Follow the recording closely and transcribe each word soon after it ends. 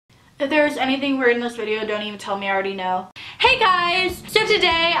If there's anything weird in this video, don't even tell me, I already know. Hey guys! So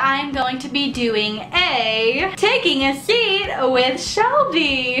today I'm going to be doing taking a seat with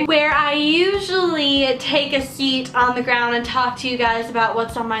Shelby, where I usually take a seat on the ground and talk to you guys about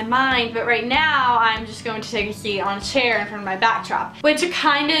what's on my mind, but right now I'm just going to take a seat on a chair in front of my backdrop, which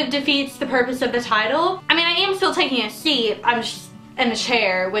kind of defeats the purpose of the title. I mean, I am still taking a seat, I'm just in a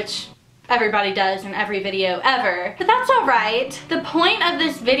chair, which everybody does in every video ever. But that's alright. The point of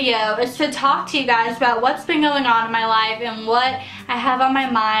this video is to talk to you guys about what's been going on in my life and what I have on my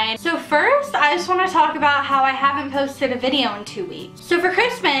mind. So first, I just want to talk about how I haven't posted a video in 2 weeks. So for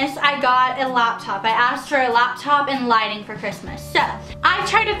Christmas, I got a laptop. I asked for a laptop and lighting for Christmas. So I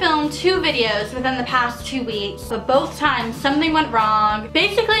tried to film 2 videos within the past 2 weeks, but both times something went wrong.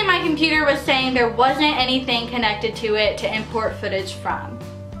 Basically, my computer was saying there wasn't anything connected to it to import footage from.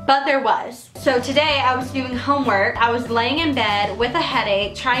 But there was. So today I was doing homework. I was laying in bed with a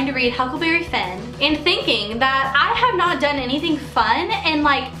headache trying to read Huckleberry Finn and thinking that I have not done anything fun in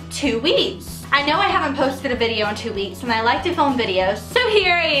like 2 weeks. I know I haven't posted a video in 2 weeks and I like to film videos, so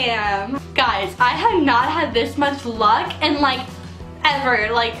here I am. Guys, I have not had this much luck in like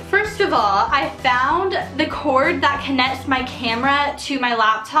ever. Like, first of all, I found the cord that connects my camera to my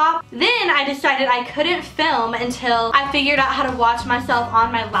laptop. Then I decided I couldn't film until I figured out how to watch myself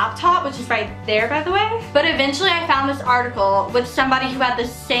on my laptop, which is right there, by the way. But eventually I found this article with somebody who had the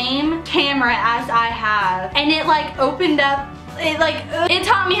same camera as I have, and it like opened up, it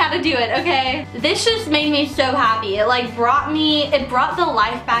taught me how to do it, okay? This just made me so happy. It like brought the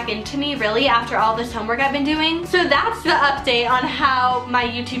life back into me, really, after all this homework I've been doing. So that's the update on how my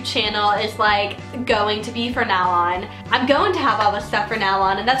YouTube channel is like going to be from now on. I'm going to have all this stuff from now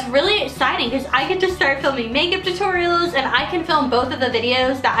on, and that's really exciting because I get to start filming makeup tutorials and I can film both of the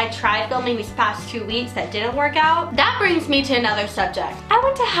videos that I tried filming these past 2 weeks that didn't work out. That brings me to another subject. I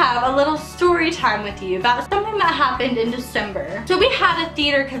want to have a little story time with you about something that happened in December. So we had a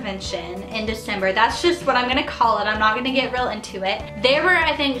theater convention in December. That's just what I'm gonna call it. I'm not gonna get real into it. There were,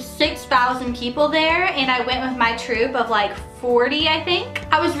 I think, 6,000 people there, and I went with my troupe of like 40, I think.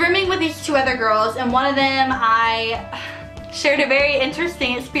 I was rooming with these 2 other girls, and one of them I shared a very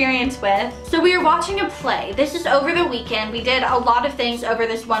interesting experience with. So we were watching a play. This is over the weekend. We did a lot of things over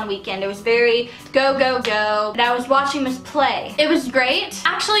this one weekend. It was very go, go, go. And I was watching this play. It was great.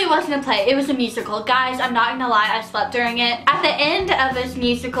 Actually, it wasn't a play. It was a musical. Guys, I'm not gonna lie, I slept during it. At the end of this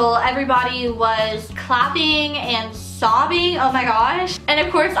musical, everybody was clapping and sobbing. Oh my gosh. And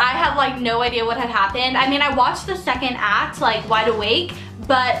of course, I had like no idea what had happened. I mean, I watched the second act like wide awake,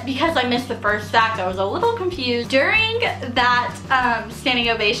 but because I missed the first act, I was a little confused. During that standing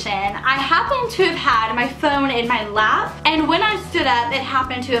ovation, I happened to have had my phone in my lap, and when I stood up, it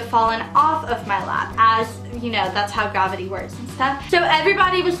happened to have fallen off of my lap, as you know, that's how gravity works and stuff. So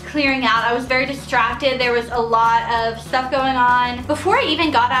everybody was clearing out. I was very distracted. There was a lot of stuff going on. Before I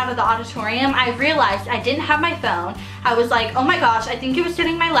even got out of the auditorium, I realized I didn't have my phone. I was like, oh my gosh, I think it was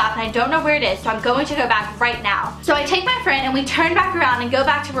sitting in my lap and I don't know where it is, so I'm going to go back right now. So I take my friend and we turn back around and go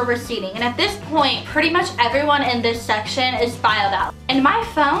back to where we're seating. And at this point, pretty much everyone in this section is filed out. And my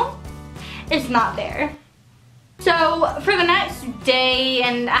phone is not there. So for the next day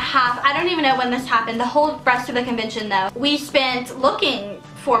and a half, I don't even know when this happened, the whole rest of the convention though, we spent looking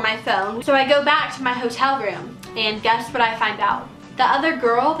for my phone. So I go back to my hotel room, and guess what I find out? The other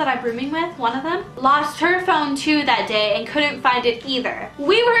girl that I'm rooming with, one of them, lost her phone too that day and couldn't find it either.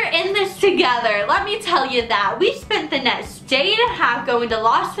 We were in this together, let me tell you that. We spent the next day and a half going to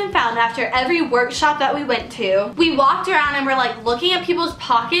Lost and Found after every workshop that we went to. We walked around and we're like looking at people's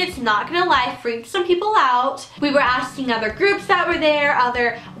pockets, not gonna lie, freaked some people out. We were asking other groups that were there,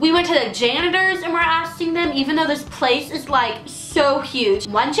 we went to the janitors and we're asking them, even though this place is like so huge.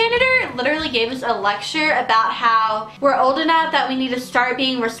 One janitor literally gave us a lecture about how we're old enough that we need to start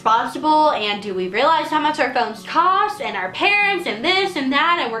being responsible, and do we realize how much our phones cost, and our parents, and this and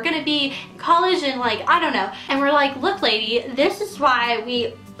that, and we're gonna be in college, and like, I don't know. And we're like, look lady, this is why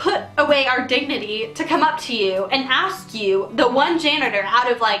we put away our dignity to come up to you and ask you, the one janitor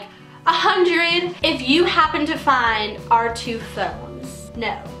out of like 100, if you happen to find our 2 phones.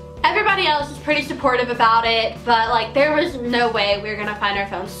 No. Everybody else is pretty supportive about it, but like there was no way we were gonna find our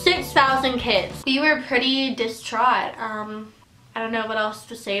phones. 6,000 kids. We were pretty distraught. I don't know what else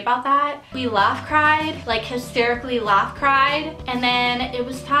to say about that. We laugh cried, like hysterically laugh cried, and then it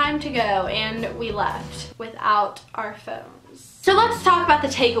was time to go and we left without our phones. So let's talk about the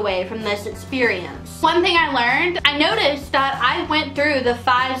takeaway from this experience. One thing I learned, I noticed that I went through the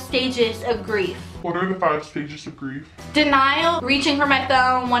 5 stages of grief. What are the 5 stages of grief? Denial, reaching for my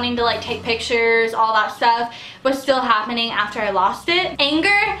phone, wanting to like take pictures, all that stuff was still happening after I lost it.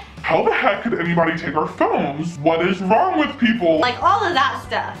 Anger. How anybody take our phones? What is wrong with people? Like all of that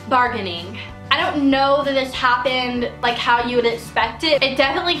stuff. Bargaining. I don't know that this happened like how you would expect it. It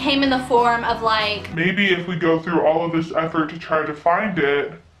definitely came in the form of like, maybe if we go through all of this effort to try to find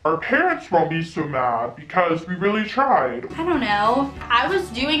it, our parents won't be so mad because we really tried. I don't know. I was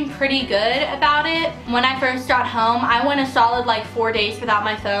doing pretty good about it. When I first got home, I went a solid like 4 days without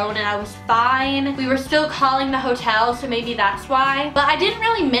my phone and I was fine. We were still calling the hotel, so maybe that's why. But I didn't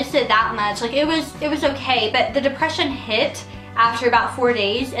really miss it that much. Like it was okay, but the depression hit after about 4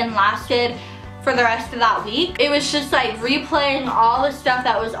 days and lasted for the rest of that week. It was just like replaying all the stuff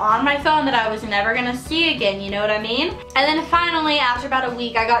that was on my phone that I was never gonna see again, you know what I mean? And then finally, after about a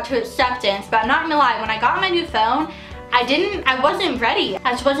week, I got to acceptance, but I'm not gonna lie, when I got my new phone, I wasn't ready.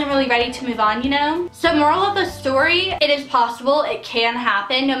 I just wasn't really ready to move on, you know? So moral of the story, it is possible, it can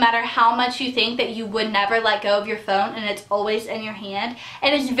happen, no matter how much you think that you would never let go of your phone and it's always in your hand.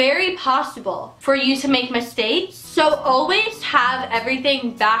 It is very possible for you to make mistakes, so always have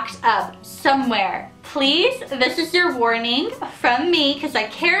everything backed up somewhere. Please, this is your warning from me because I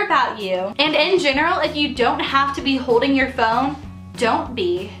care about you. And in general, if you don't have to be holding your phone, don't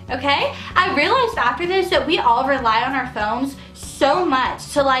be, okay? I realized after this that we all rely on our phones so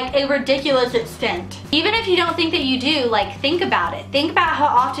much to like a ridiculous extent. Even if you don't think that you do, like think about it. Think about how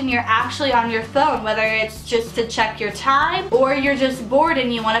often you're actually on your phone, whether it's just to check your time or you're just bored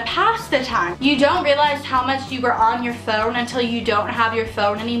and you want to pass the time. You don't realize how much you were on your phone until you don't have your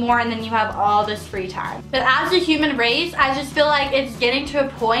phone anymore and then you have all this free time. But as a human race, I just feel like it's getting to a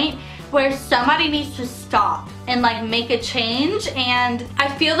point where somebody needs to stop and like make a change, and I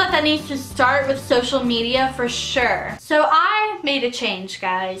feel that that needs to start with social media for sure. So I made a change,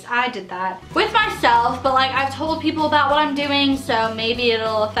 guys. I did that with myself, but like I've told people about what I'm doing, so maybe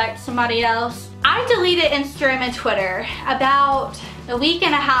it'll affect somebody else. I deleted Instagram and Twitter about a week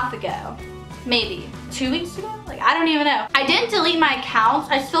and a half ago, maybe 2 weeks ago. Like, I don't even know. I didn't delete my accounts.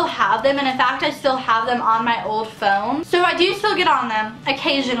 I still have them, and in fact, I still have them on my old phone. So I do still get on them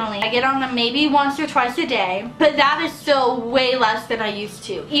occasionally. I get on them maybe once or twice a day, but that is still way less than I used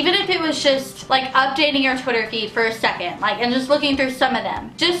to. Even if it was just like updating your Twitter feed for a second, like, and just looking through some of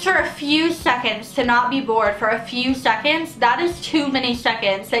them, just for a few seconds, to not be bored for a few seconds, that is too many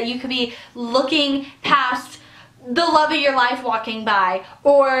seconds that you could be looking past the love of your life walking by,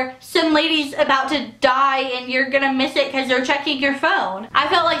 or some lady's about to die and you're gonna miss it because they're checking your phone. I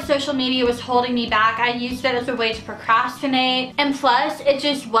felt like social media was holding me back. I used it as a way to procrastinate, and plus it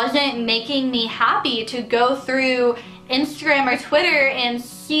just wasn't making me happy to go through Instagram or Twitter and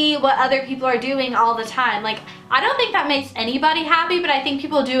see what other people are doing all the time. Like, I don't think that makes anybody happy, but I think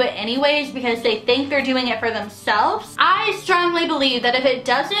people do it anyways because they think they're doing it for themselves. I strongly believe that if it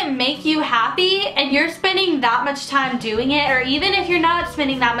doesn't make you happy and you're spending that much time doing it, or even if you're not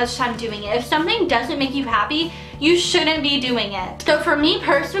spending that much time doing it, if something doesn't make you happy, you shouldn't be doing it. So for me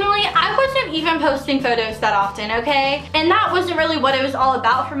personally, I wasn't even posting photos that often, okay? And that wasn't really what it was all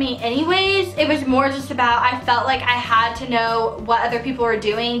about for me anyways. It was more just about, I felt like I had to know what other people were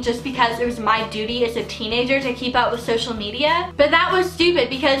doing just because it was my duty as a teenager to keep up with social media. But that was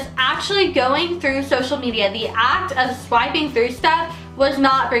stupid because actually going through social media, the act of swiping through stuff, was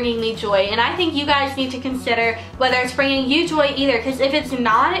not bringing me joy. And I think you guys need to consider whether it's bringing you joy either, because if it's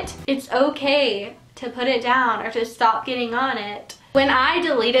not, it's okay to put it down or to stop getting on it. When I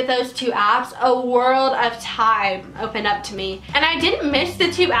deleted those two apps, a world of time opened up to me. And I didn't miss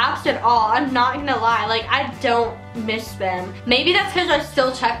the two apps at all. I'm not gonna lie, like, I don't miss them. Maybe that's because I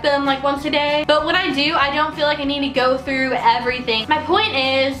still check them like once a day, but when I do, I don't feel like I need to go through everything. My point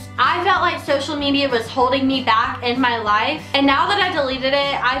is, I felt like social media was holding me back in my life, and now that I deleted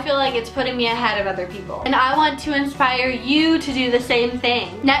it, I feel like it's putting me ahead of other people. And I want to inspire you to do the same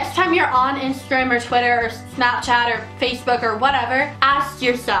thing. Next time you're on Instagram or Twitter or Snapchat or Facebook or whatever, ask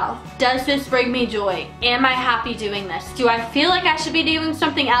yourself, does this bring me joy? Am I happy doing this? Do I feel like I should be doing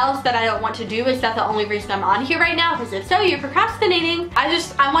something else that I don't want to do? Is that the only reason I'm on here right now? Because if so, you're procrastinating.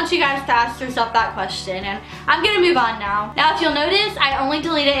 I want you guys to ask yourself that question, and I'm gonna move on now. Now, if you'll notice, I only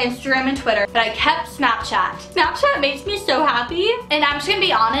deleted Instagram and Twitter, but I kept Snapchat. Snapchat makes me so happy, and I'm just gonna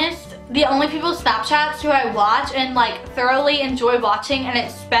be honest, the only people's Snapchats who I watch and like thoroughly enjoy watching and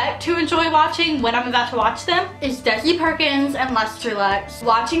expect to enjoy watching when I'm about to watch them is Desi Perkins and Lester Lux.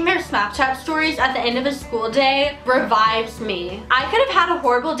 Watching their Snapchat stories at the end of a school day revives me. I could have had a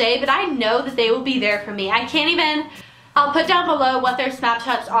horrible day, but I know that they will be there for me. I can't even, I'll put down below what their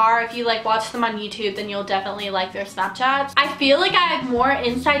Snapchats are. If you like watch them on YouTube, then you'll definitely like their Snapchats. I feel like I have more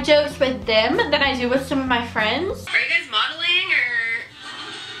inside jokes with them than I do with some of my friends. Are you guys modeling or?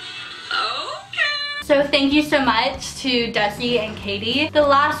 Okay. So thank you so much to Desi and Katie. The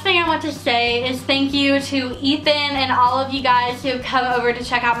last thing I want to say is thank you to Ethan and all of you guys who have come over to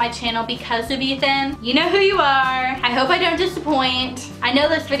check out my channel because of Ethan. You know who you are. I hope I don't disappoint. I know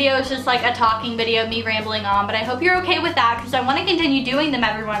this video is just like a talking video of me rambling on, but I hope you're okay with that because I want to continue doing them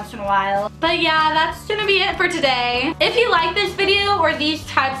every once in a while. But yeah, that's gonna be it for today. If you like this video or these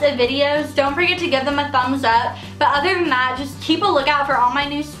types of videos, don't forget to give them a thumbs up. But other than that, just keep a lookout for all my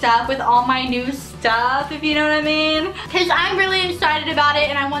new stuff with all my new stuff, if you know what I mean. Because I'm really excited about it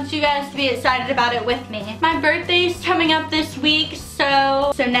and I want you guys to be excited about it with me. My birthday's coming up this week,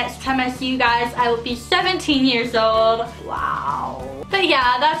 so next time I see you guys, I will be 17 years old. Wow. But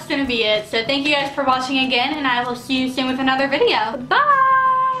yeah, that's gonna be it. So thank you guys for watching again, and I will see you soon with another video. Bye!